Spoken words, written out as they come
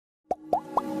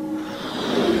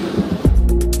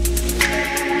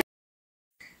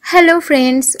Hello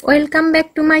friends, welcome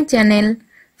back to my channel.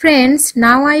 Friends,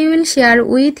 now I will share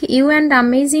with you an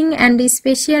amazing and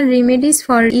special remedies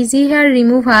for easy hair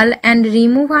removal and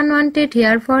remove unwanted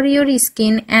hair for your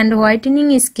skin and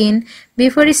whitening skin.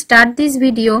 Before start this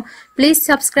video, please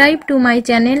subscribe to my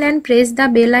channel and press the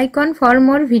bell icon for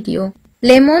more video.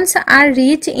 Lemons are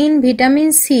rich in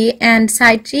vitamin C and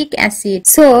citric acid,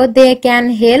 so they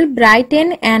can help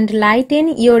brighten and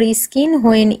lighten your skin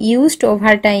when used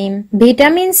over time.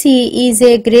 Vitamin C is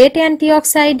a great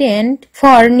antioxidant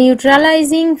for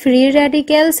neutralizing free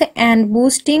radicals and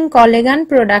boosting collagen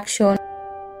production.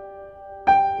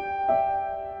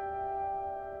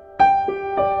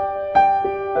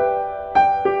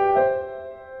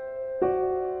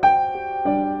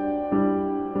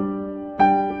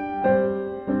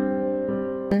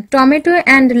 Tomato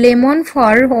and lemon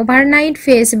for overnight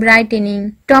face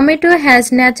brightening. Tomato has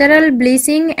natural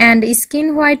bleaching and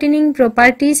skin whitening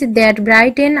properties that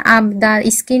brighten up the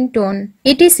skin tone.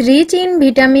 It is rich in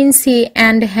vitamin C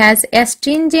and has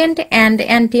astringent and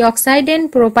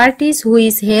antioxidant properties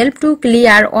which help to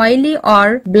clear oily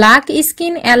or black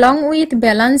skin along with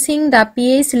balancing the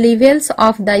pH levels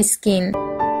of the skin.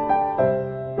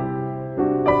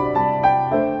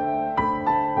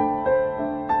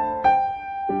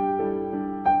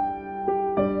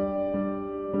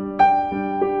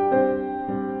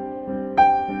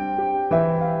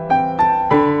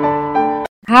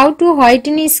 How to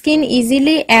whiten skin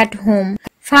easily at home.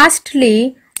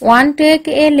 Firstly, take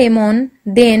a lemon,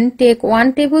 then take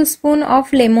 1 tablespoon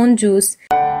of lemon juice.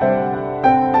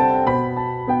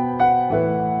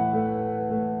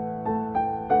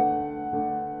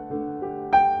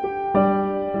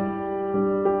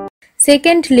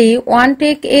 Secondly,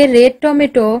 take a red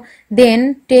tomato,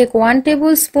 then take 1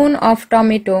 tablespoon of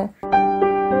tomato.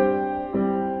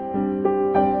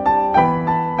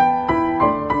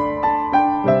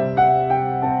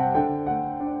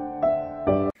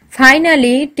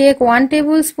 Finally, take 1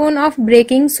 tablespoon of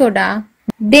baking soda.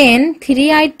 Then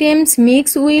 3 items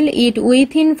mix well it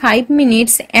within 5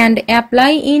 minutes and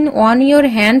apply on your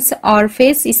hands or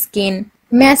face skin.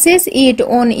 Massage it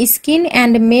on skin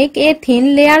and make a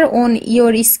thin layer on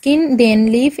your skin,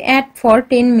 then leave it for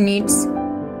 10 minutes.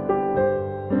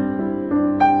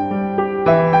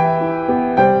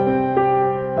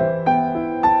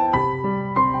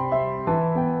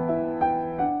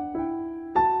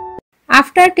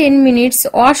 After 10 minutes,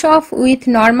 wash off with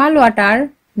normal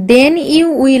water. Then you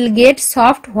will get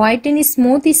soft, white and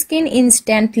smooth skin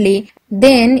instantly.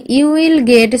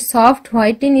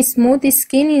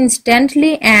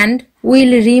 and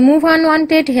will remove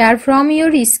unwanted hair from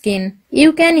your skin.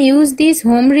 You can use this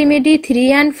home remedy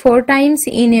 3 and 4 times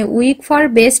in a week for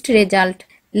best result.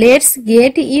 Let's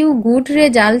get you good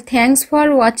result. Thanks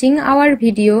for watching our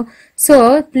video.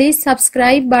 So please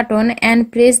subscribe button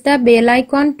and press the bell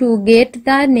icon to get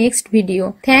the next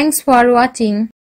video. Thanks for watching.